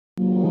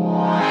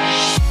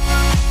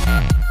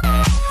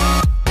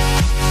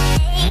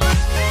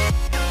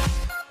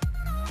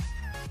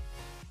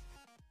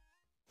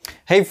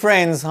Hey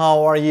friends,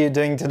 how are you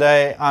doing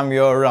today? I'm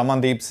your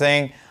Ramandeep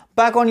Singh,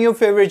 back on your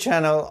favorite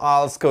channel,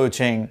 IELTS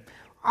Coaching.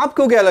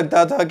 आपको क्या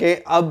लगता था कि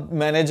अब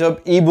मैंने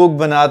जब ई बुक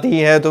बनाती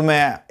है तो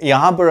मैं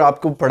यहाँ पर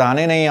आपको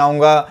पढ़ाने नहीं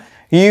आऊँगा?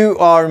 You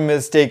are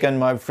mistaken,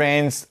 my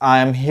friends. I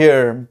am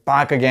here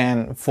back again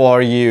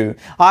for you.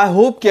 I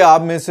hope कि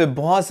आप में से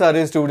बहुत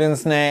सारे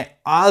स्टूडेंट्स ने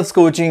IELTS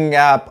कोचिंग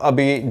ऐप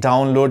अभी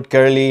डाउनलोड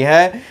कर ली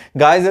है.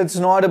 Guys, it's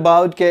not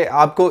about कि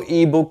आपको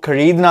ई बुक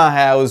खरीदना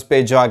है उस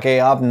पे जाके.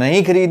 आप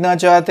नहीं खरीदना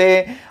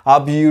चाहते,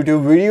 आप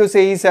YouTube वीडियो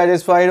से ही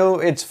सेटिस्फाइड हो,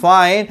 इट्स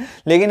फाइन.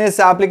 लेकिन इस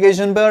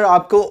एप्लीकेशन पर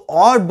आपको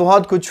और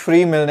बहुत कुछ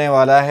फ्री मिलने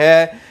वाला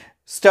है.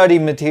 Study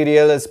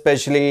material,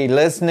 specially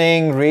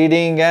listening,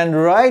 reading and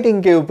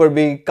writing के ऊपर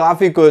भी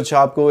काफ़ी कुछ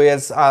आपको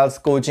इस IELTS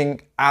कोचिंग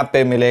ऐप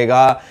पे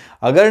मिलेगा.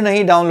 अगर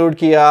नहीं डाउनलोड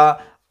किया,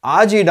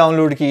 आज ही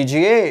डाउनलोड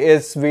कीजिए.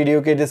 इस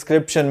वीडियो के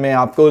डिस्क्रिप्शन में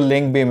आपको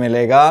लिंक भी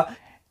मिलेगा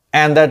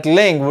and that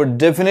link would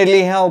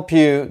definitely help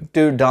you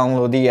to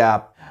download the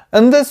app.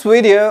 In this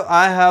video,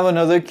 I have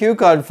another cue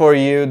card for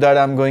you that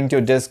I'm going to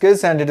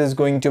discuss, and it is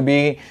going to be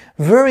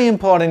very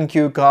important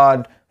cue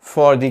card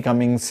for the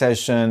coming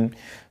session.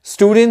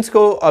 Students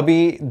को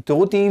अभी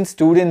 2-3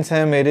 students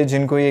हैं मेरे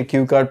जिनको ये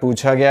Q card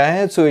पूछा गया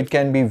है, so it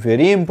can be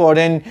very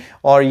important.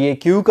 और ये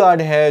क्यू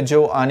कार्ड है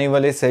जो आने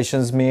वाले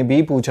सेशंस में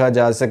भी पूछा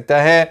जा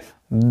सकता है.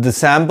 The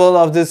sample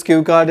of this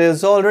cue card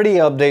is already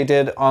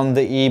updated on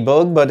the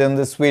ebook, but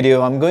in this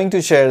video I'm going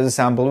to share the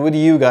sample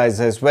with you guys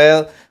as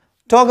well.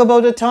 Talk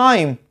about a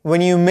time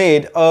when you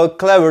made a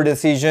clever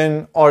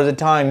decision or the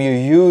time you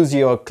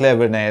used your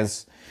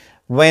cleverness.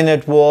 When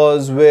it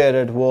was, where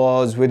it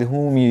was, with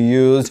whom you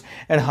used,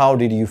 and how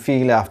did you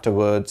feel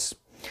afterwards.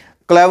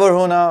 Clever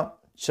होना,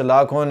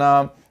 चालाक होना,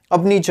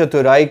 अपनी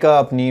चतुराई का,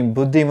 अपनी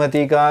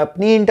बुद्धिमती का,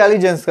 अपनी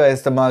intelligence का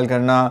इस्तेमाल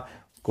करना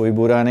कोई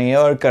बुरा नहीं है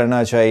और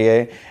करना चाहिए.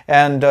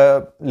 एंड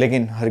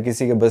लेकिन हर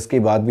किसी के बस की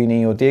बात भी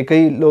नहीं होती है.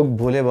 कई लोग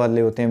भोले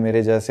भाले होते हैं,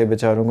 मेरे जैसे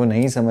बेचारों को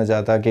नहीं समझ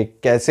आता कि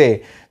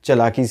कैसे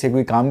चालाकी से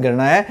कोई काम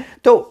करना है.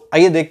 तो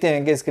आइए देखते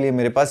हैं कि इसके लिए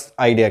मेरे पास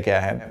आइडिया क्या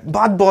है.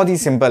 बात बहुत ही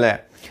सिंपल है.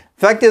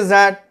 फैक्ट इज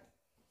दैट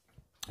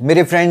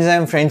मेरे फ्रेंड्स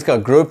हैं, फ्रेंड्स का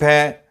ग्रुप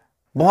है,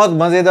 बहुत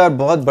मज़ेदार,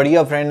 बहुत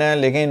बढ़िया फ्रेंड हैं.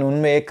 लेकिन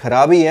उनमें एक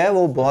खराबी है,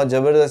 वो बहुत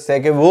ज़बरदस्त है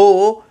कि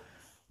वो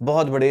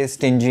बहुत बड़े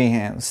स्टिंजी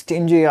हैं.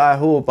 स्टिंजी, आई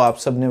होप आप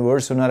सब ने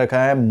वर्ड सुना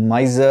रखा है.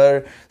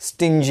 माइजर,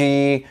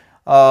 स्टिंजी,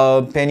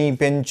 पेनी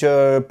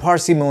पिंचर,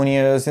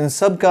 पार्सिमोनियस, इन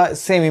सब का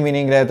सेम ही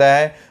मीनिंग रहता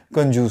है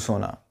कंजूस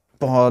होना,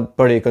 बहुत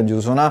बड़े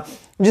कंजूस होना.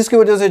 जिसकी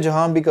वजह से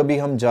जहाँ भी कभी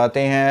हम जाते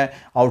हैं,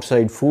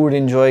 आउटसाइड फूड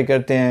एंजॉय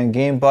करते हैं,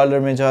 गेम पार्लर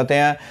में जाते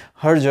हैं,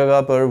 हर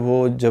जगह पर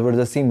वो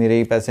ज़बरदस्ती मेरे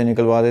ही पैसे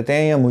निकलवा देते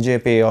हैं या मुझे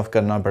पे ऑफ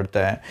करना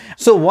पड़ता है.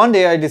 So one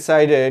day I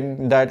decided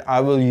that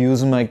I will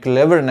use my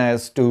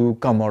cleverness to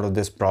come out of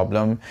this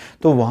problem.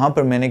 तो वहाँ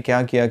पर मैंने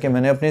क्या किया कि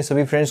मैंने अपने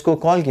सभी फ्रेंड्स को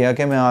कॉल किया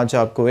कि मैं आज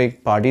आपको एक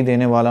पार्टी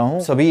देने वाला हूँ,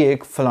 सभी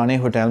एक फ़लाने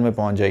होटल में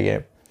पहुँच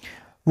जाइए.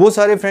 वो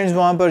सारे फ्रेंड्स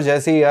वहाँ पर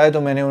जैसे ही आए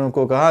तो मैंने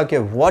उनको कहा कि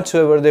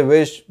whatsoever they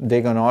wish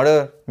they can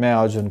order, मैं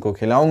आज उनको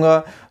खिलाऊंगा.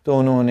 तो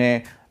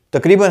उन्होंने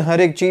तकरीबन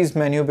हर एक चीज़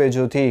मेन्यू पे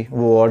जो थी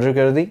वो ऑर्डर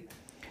कर दी.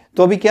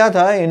 तो अभी क्या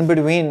था, इन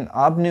बिटवीन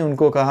आपने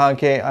उनको कहा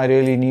कि I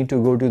really need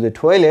to go to the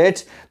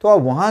toilets. तो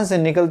आप वहाँ से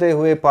निकलते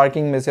हुए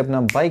पार्किंग में से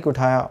अपना बाइक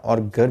उठाया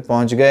और घर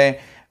पहुँच गए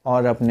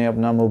और आपने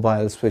अपना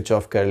मोबाइल स्विच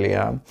ऑफ कर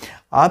लिया.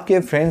 आपके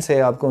फ्रेंड से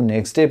आपको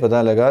नेक्स्ट डे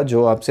पता लगा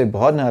जो आपसे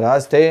बहुत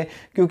नाराज़ थे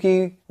क्योंकि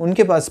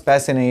उनके पास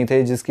पैसे नहीं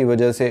थे, जिसकी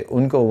वजह से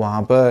उनको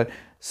वहाँ पर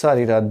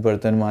सारी रात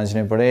बर्तन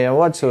मांजने पड़े या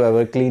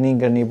व्हाट्सएवर क्लीनिंग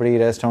करनी पड़ी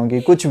रेस्टोरेंट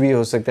की, कुछ भी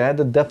हो सकता है.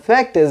 तो द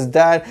फैक्ट इज़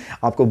दैट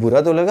आपको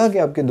बुरा तो लगा कि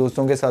आपके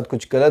दोस्तों के साथ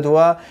कुछ गलत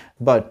हुआ,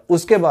 बट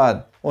उसके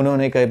बाद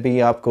उन्होंने कभी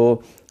आपको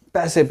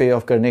पैसे पे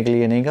ऑफ करने के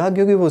लिए नहीं कहा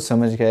क्योंकि वो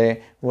समझ गए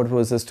what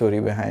was the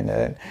story behind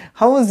it.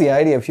 How was the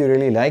idea? If you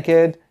really like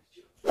it,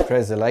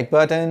 press the like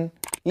button,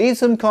 leave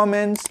some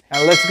comments,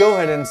 and let's go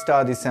ahead and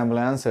start the sample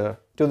answer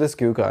to this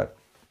cue card.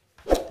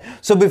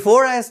 So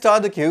before I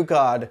start the cue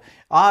card,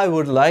 I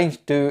would like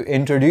to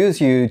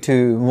introduce you to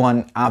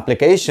one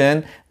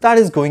application that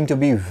is going to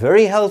be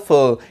very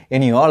helpful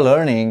in your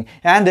learning,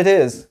 and it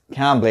is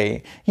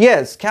Cambly.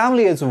 Yes,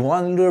 Cambly is a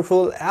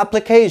wonderful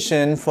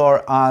application for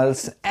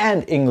IELTS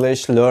and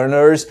English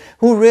learners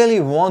who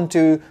really want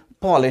to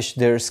polish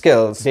their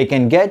skills. They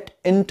can get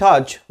in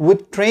touch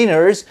with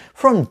trainers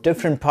from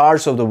different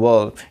parts of the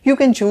world. You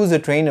can choose a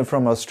trainer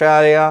from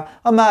Australia,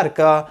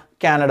 America,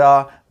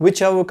 Canada,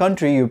 whichever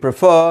country you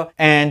prefer,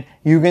 and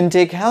you can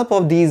take help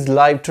of these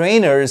live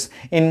trainers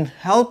in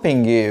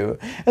helping you.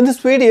 In this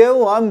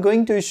video, I'm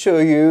going to show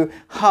you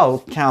how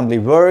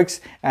Cambly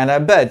works, and I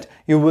bet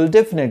you will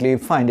definitely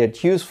find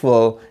it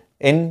useful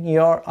in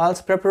your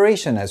IELTS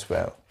preparation as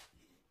well.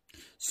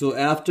 So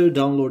after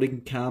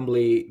downloading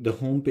Cambly, the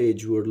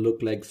homepage would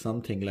look like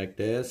something like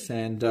this,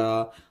 and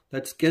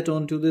let's get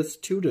on to this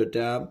tutor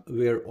tab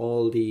where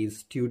all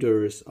these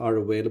tutors are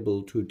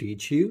available to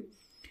teach you.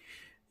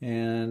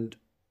 And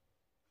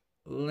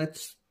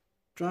let's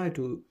try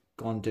to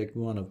contact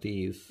one of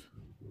these.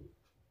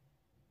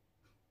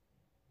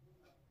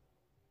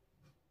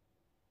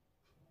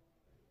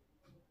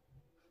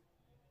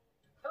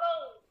 Hello.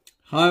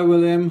 Hi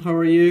William, how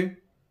are you?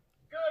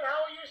 Good. How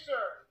are you,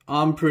 sir?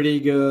 I'm pretty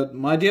good.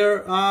 My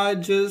dear, I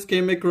just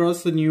came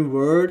across a new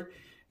word,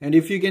 and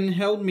if you can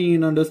help me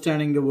in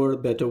understanding the word a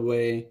better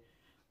way.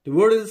 The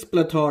word is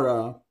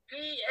plethora.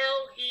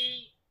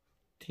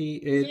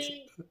 Plethora.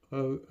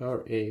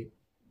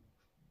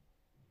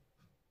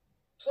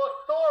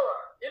 Plethora.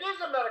 It is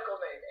a medical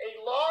name. A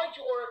large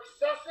or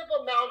excessive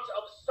amount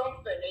of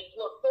something. A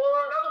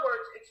plethora. In other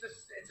words,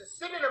 it's a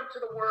synonym to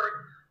the word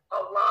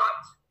a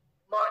lot,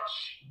 much,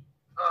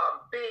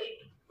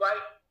 big,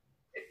 right?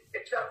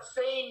 It's that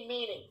same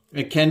meaning.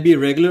 It can be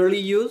regularly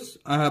used.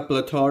 I have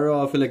plethora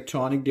of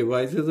electronic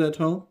devices at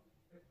home.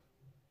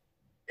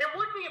 It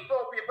would be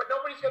appropriate, but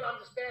nobody's going to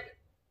understand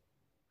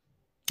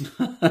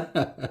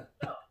it.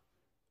 No.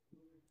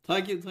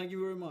 Thank you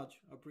very much.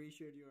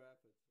 Appreciate your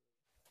efforts.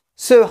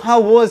 So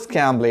how was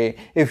Cambly?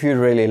 If you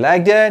really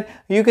liked it,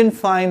 you can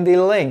find the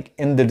link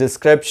in the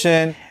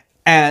description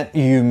and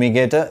you may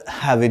get a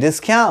heavy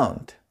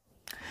discount.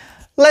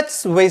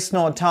 Let's waste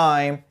no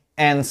time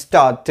and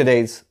start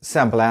today's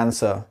sample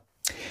answer.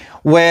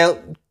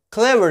 Well,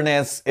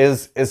 cleverness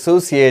is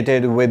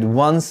associated with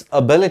one's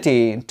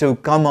ability to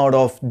come out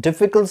of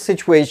difficult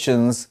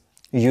situations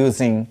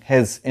using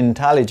his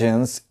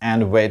intelligence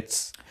and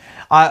wits.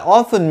 I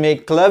often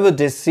make clever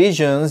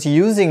decisions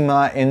using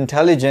my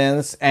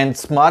intelligence and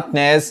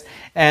smartness,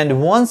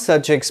 and one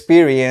such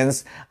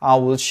experience I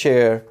will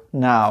share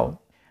now.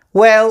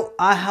 Well,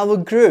 I have a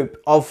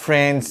group of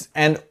friends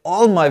and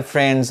all my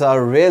friends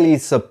are really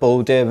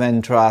supportive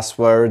and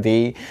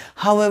trustworthy.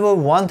 However,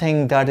 one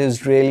thing that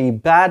is really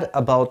bad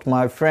about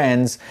my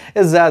friends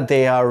is that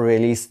they are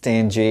really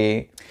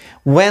stingy.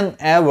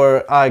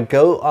 Whenever I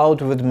go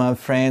out with my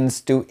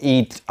friends to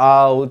eat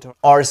out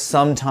or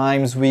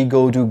sometimes we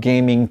go to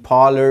gaming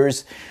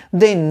parlors,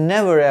 they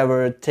never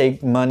ever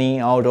take money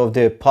out of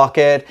their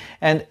pocket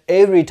and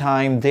every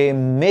time they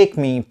make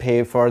me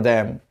pay for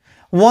them.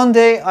 One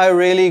day I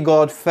really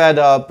got fed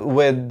up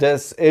with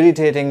this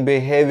irritating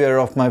behavior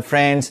of my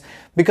friends.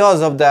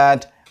 Because of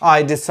that,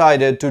 I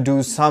decided to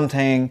do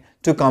something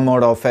to come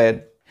out of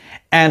it.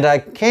 And I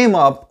came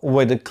up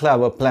with a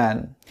clever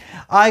plan.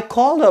 I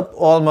called up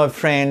all my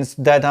friends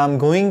that I'm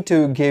going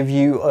to give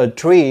you a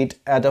treat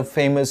at a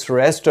famous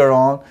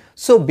restaurant,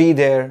 so be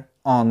there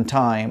on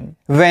time.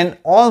 When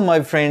all my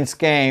friends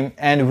came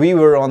and we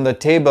were on the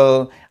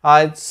table,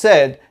 I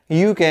said,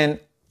 you can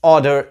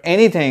order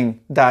anything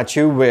that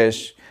you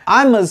wish.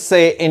 I must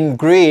say in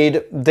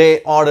greed,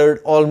 they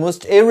ordered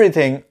almost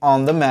everything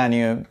on the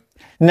menu.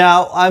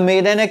 Now I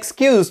made an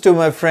excuse to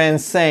my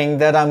friends saying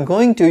that I'm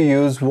going to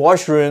use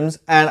washrooms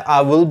and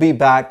I will be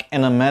back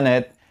in a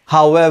minute.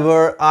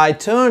 However, I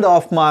turned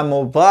off my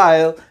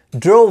mobile,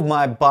 drove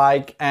my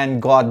bike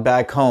and got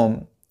back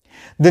home.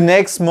 The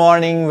next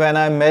morning when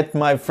I met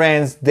my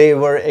friends, they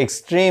were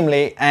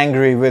extremely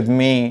angry with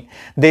me.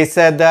 They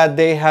said that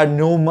they had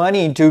no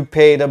money to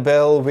pay the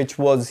bill, which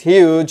was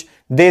huge.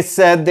 They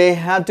said they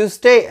had to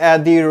stay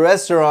at the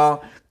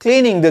restaurant,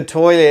 cleaning the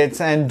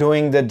toilets and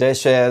doing the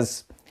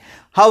dishes.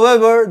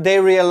 However, they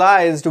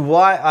realized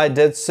why I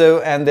did so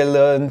and they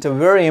learned a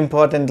very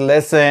important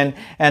lesson,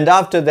 and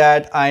after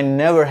that I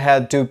never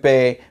had to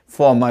pay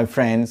for my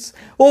friends.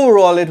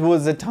 Overall, it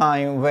was a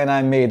time when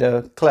I made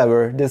a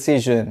clever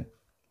decision.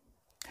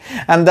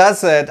 And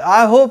that's it.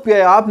 I hope कि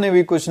आपने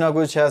भी कुछ ना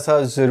कुछ ऐसा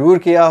ज़रूर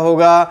किया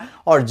होगा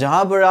और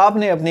जहाँ पर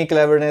आपने अपनी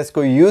क्लेवरनेस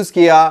को यूज़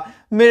किया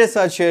मेरे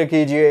साथ शेयर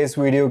कीजिए इस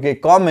वीडियो के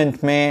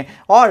कमेंट में।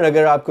 और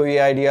अगर आपको ये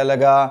आइडिया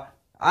लगा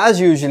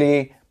एज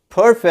यूजुअली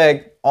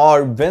परफेक्ट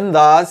और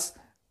बिंदास,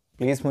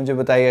 प्लीज़ मुझे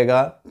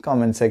बताइएगा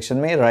कमेंट सेक्शन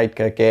में राइट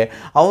करके।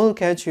 I will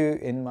catch you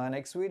in my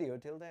next video.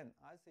 Till then.